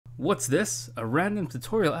What's this? A random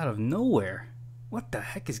tutorial out of nowhere. What the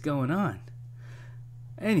heck is going on?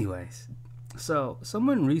 Anyways, so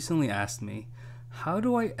someone recently asked me, how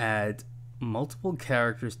do I add multiple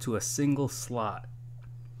characters to a single slot?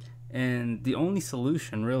 And the only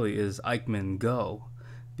solution really is Ikemen Go,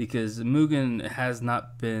 because Mugen has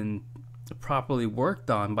not been properly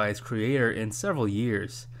worked on by its creator in several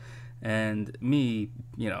years. And me,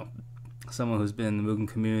 someone who's been in the Mugen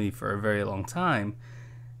community for a very long time,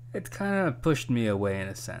 it kind of pushed me away in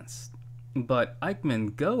a sense. But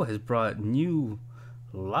Ikemen Go has brought new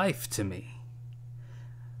life to me.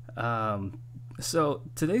 So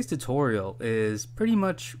today's tutorial is pretty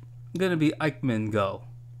much going to be Ikemen Go.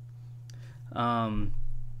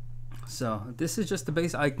 So this is just the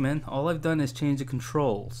base Ikemen. All I've done is change the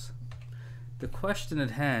controls. The question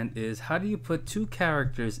at hand is, how do you put two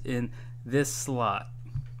characters in this slot?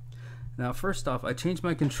 Now, first off, I changed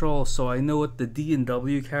my controls so I know what the D and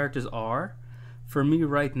W characters are. For me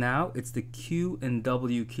right now, it's the Q and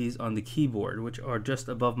W keys on the keyboard, which are just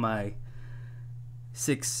above my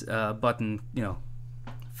 6 button,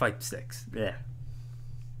 fight sticks. Yeah.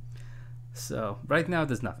 So right now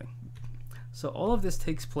there's nothing. So all of this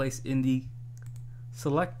takes place in the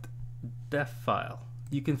select def file.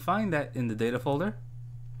 You can find that in the data folder,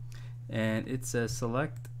 and it says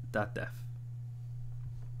select.def.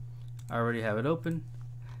 I already have it open,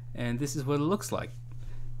 and this is what it looks like.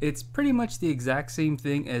 It's pretty much the exact same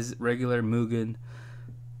thing as regular Mugen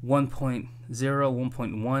 1.0,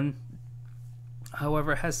 1.1.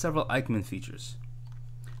 However, it has several Ikemen features.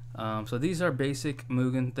 So these are basic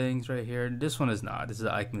Mugen things right here. This one is not. This is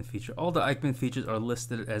an Ikemen feature. All the Ikemen features are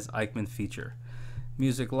listed as Ikemen feature.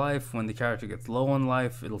 Music life, when the character gets low on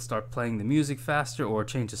life, it'll start playing the music faster or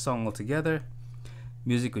change the song altogether.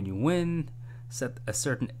 Music when you win. Set a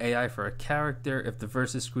certain AI for a character, if the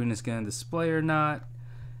versus screen is going to display or not.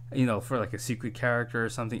 For like a secret character or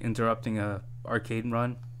something interrupting a arcade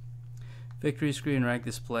run. Victory screen, rank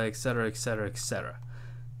display, etc, etc, etc.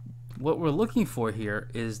 What we're looking for here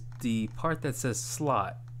is the part that says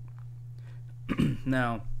slot.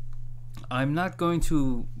 Now, I'm not going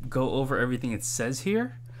to go over everything it says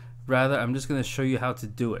here. Rather, I'm just going to show you how to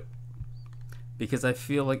do it. Because I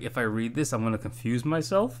feel like if I read this, I'm going to confuse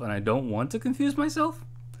myself, and I don't want to confuse myself.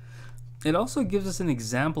 It also gives us an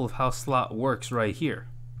example of how slot works right here.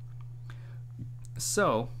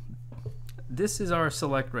 So, this is our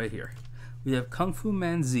select right here. We have Kung Fu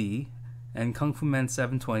Man Z and Kung Fu Man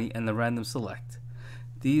 720 and the random select.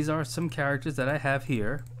 These are some characters that I have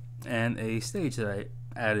here, and a stage that I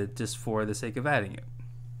added just for the sake of adding it.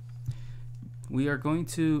 We are going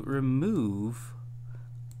to remove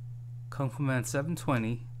Kung Fu Man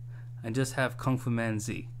 720 and just have Kung Fu Man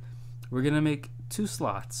Z. We're going to make 2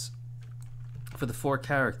 slots for the 4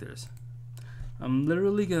 characters. I'm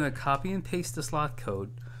literally going to copy and paste the slot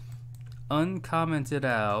code, uncomment it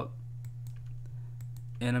out,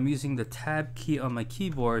 and I'm using the tab key on my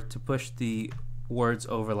keyboard to push the words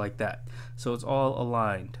over like that. So it's all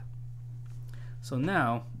aligned. So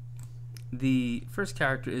now, the first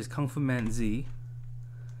character is Kung Fu Man Z,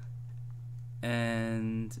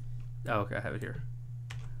 and okay, I have it here.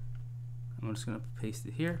 I'm just gonna paste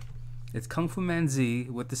it here. It's Kung Fu Man Z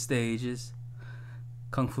with the stages,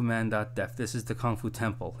 Kung Fu Man.def. This is the Kung Fu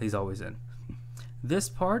Temple he's always in. This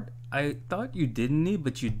part, I thought you didn't need,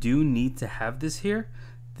 but you do need to have this here.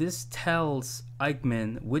 This tells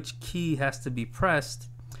Ikemen which key has to be pressed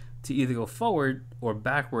to either go forward or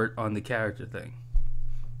backward on the character thing.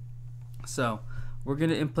 So we're going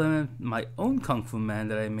to implement my own Kung Fu Man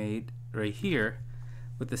that I made right here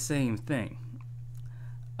with the same thing.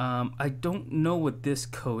 I don't know what this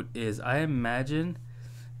code is. I imagine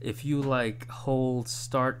if you hold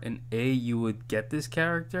start and A, you would get this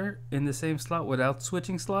character in the same slot without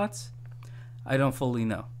switching slots. I don't fully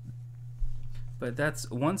know. But that's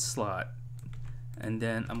one slot, and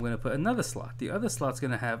then I'm going to put another slot. The other slot's going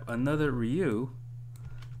to have another Ryu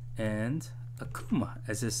and Akuma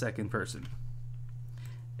as his second person.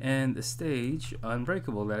 And the stage,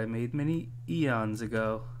 Unbreakable, that I made many eons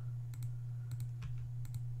ago.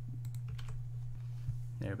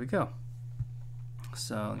 There we go.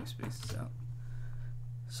 So let me space this out.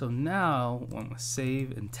 So now when we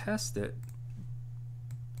save and test it.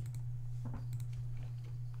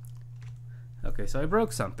 Okay, so I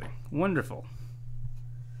broke something. Wonderful.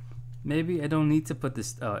 Maybe I don't need to put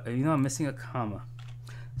this. I'm missing a comma.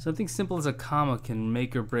 Something simple as a comma can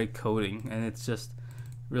make or break coding, and it's just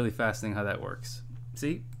really fascinating how that works.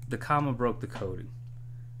 See, the comma broke the coding.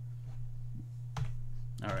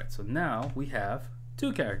 Alright, so now we have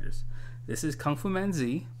 2 characters. This is Kung Fu Man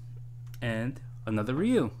Z and another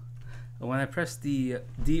Ryu. When I press the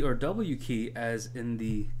D or W key, as in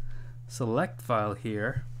the select file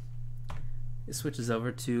here, it switches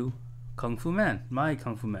over to Kung Fu Man, my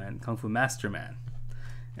Kung Fu Man, Kung Fu Master Man.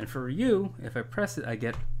 And for Ryu, if I press it, I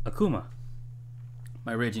get Akuma,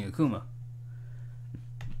 my Raging Akuma.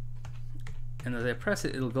 And as I press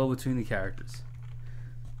it, it'll go between the characters.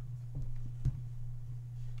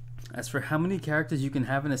 As for how many characters you can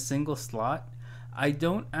have in a single slot, I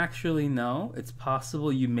don't actually know. It's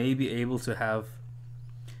possible you may be able to have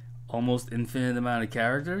almost infinite amount of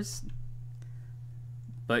characters,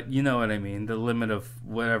 but you know what I mean, the limit of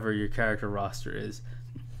whatever your character roster is.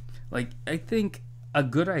 Like, I think a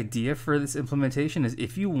good idea for this implementation is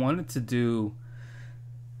if you wanted to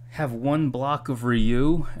have one block of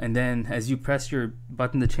Ryu, and then as you press your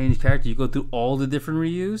button to change character, you go through all the different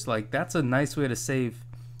Ryus. Like, that's a nice way to save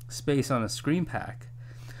space on a screen pack.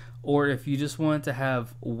 Or if you just wanted to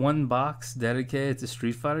have one box dedicated to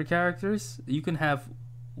Street Fighter characters, you can have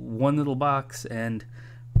one little box and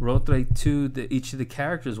rotate to each of the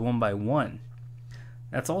characters one by one.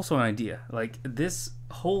 That's also an idea. Like, this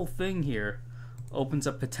whole thing here opens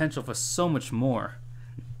up potential for so much more.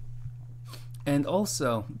 And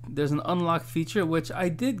also, there's an unlock feature, which I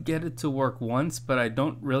did get it to work once, but I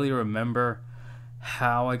don't really remember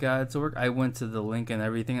how I got it to work. I went to the link and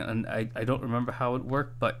everything, and I don't remember how it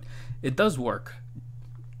worked, but it does work.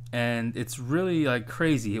 And it's really like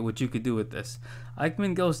crazy what you could do with this.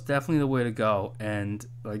 Ikemen Go is definitely the way to go, and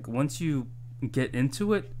like once you get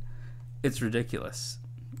into it, it's ridiculous.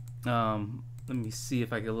 Let me see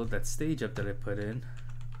if I can load that stage up that I put in.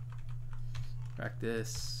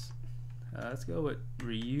 Practice. Let's go with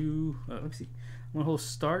Ryu. Let me see. I'm gonna hold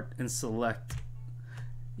start and select.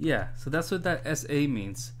 Yeah, so that's what that SA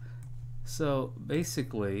means. So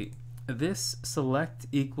basically, this select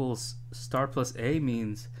equals start plus A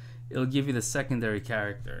means it'll give you the secondary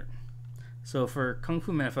character. So for Kung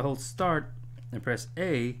Fu Man, if I hold start and press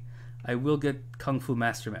A, I will get Kung Fu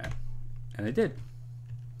Master Man. And I did.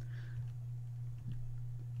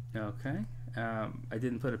 Okay. I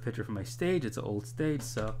didn't put a picture for my stage. It's an old stage,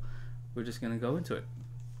 so we're just going to go into it.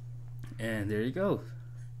 And there you go.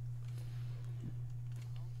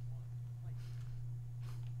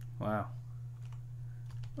 Wow.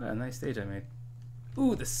 What a nice stage I made.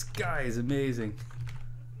 Ooh, the sky is amazing.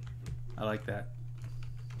 I like that.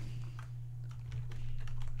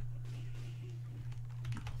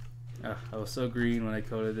 Oh, I was so green when I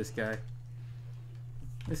coded this guy.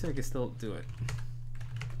 Let's see if I can still do it.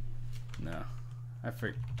 No. I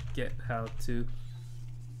forget how to.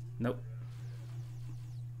 Nope.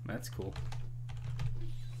 That's cool.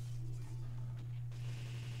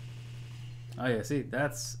 Oh yeah, see,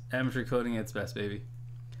 that's amateur coding at its best, baby.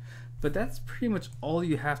 But that's pretty much all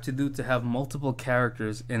you have to do to have multiple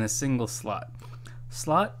characters in a single slot.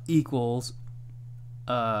 Slot equals,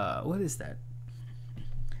 what is that?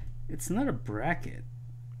 It's not a bracket.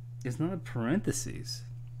 It's not a parentheses.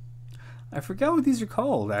 I forgot what these are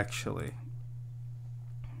called, actually.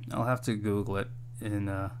 I'll have to Google it in,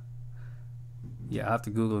 yeah, I'll have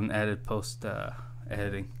to Google and edit post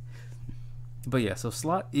editing. But yeah, so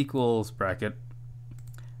slot equals bracket.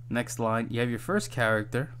 Next line, you have your first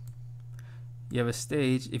character. You have a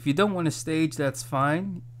stage. If you don't want a stage, that's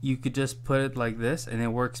fine. You could just put it like this and it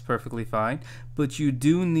works perfectly fine. But you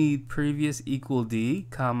do need previous equal D,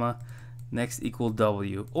 comma, next equal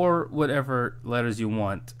W, or whatever letters you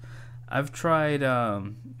want. I've tried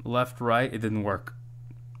left, right, it didn't work.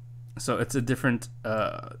 So it's a different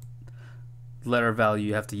letter value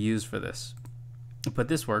you have to use for this. But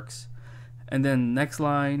this works. And then next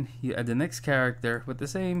line, you add the next character with the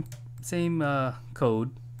same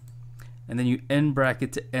code, and then you end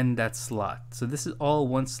bracket to end that slot. So this is all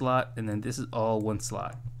one slot, and then this is all one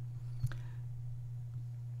slot.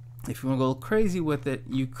 If you want to go crazy with it,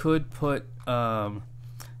 you could put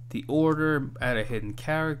the order, add a hidden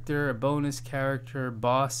character, a bonus character,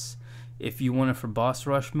 boss. If you want it for boss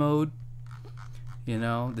rush mode, you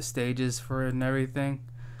know, the stages for it and everything,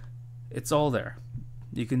 it's all there.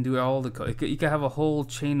 You can do all the code. You can have a whole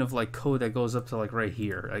chain of like code that goes up to like right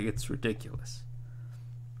here. Like, it's ridiculous.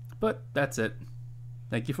 But that's it.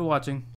 Thank you for watching.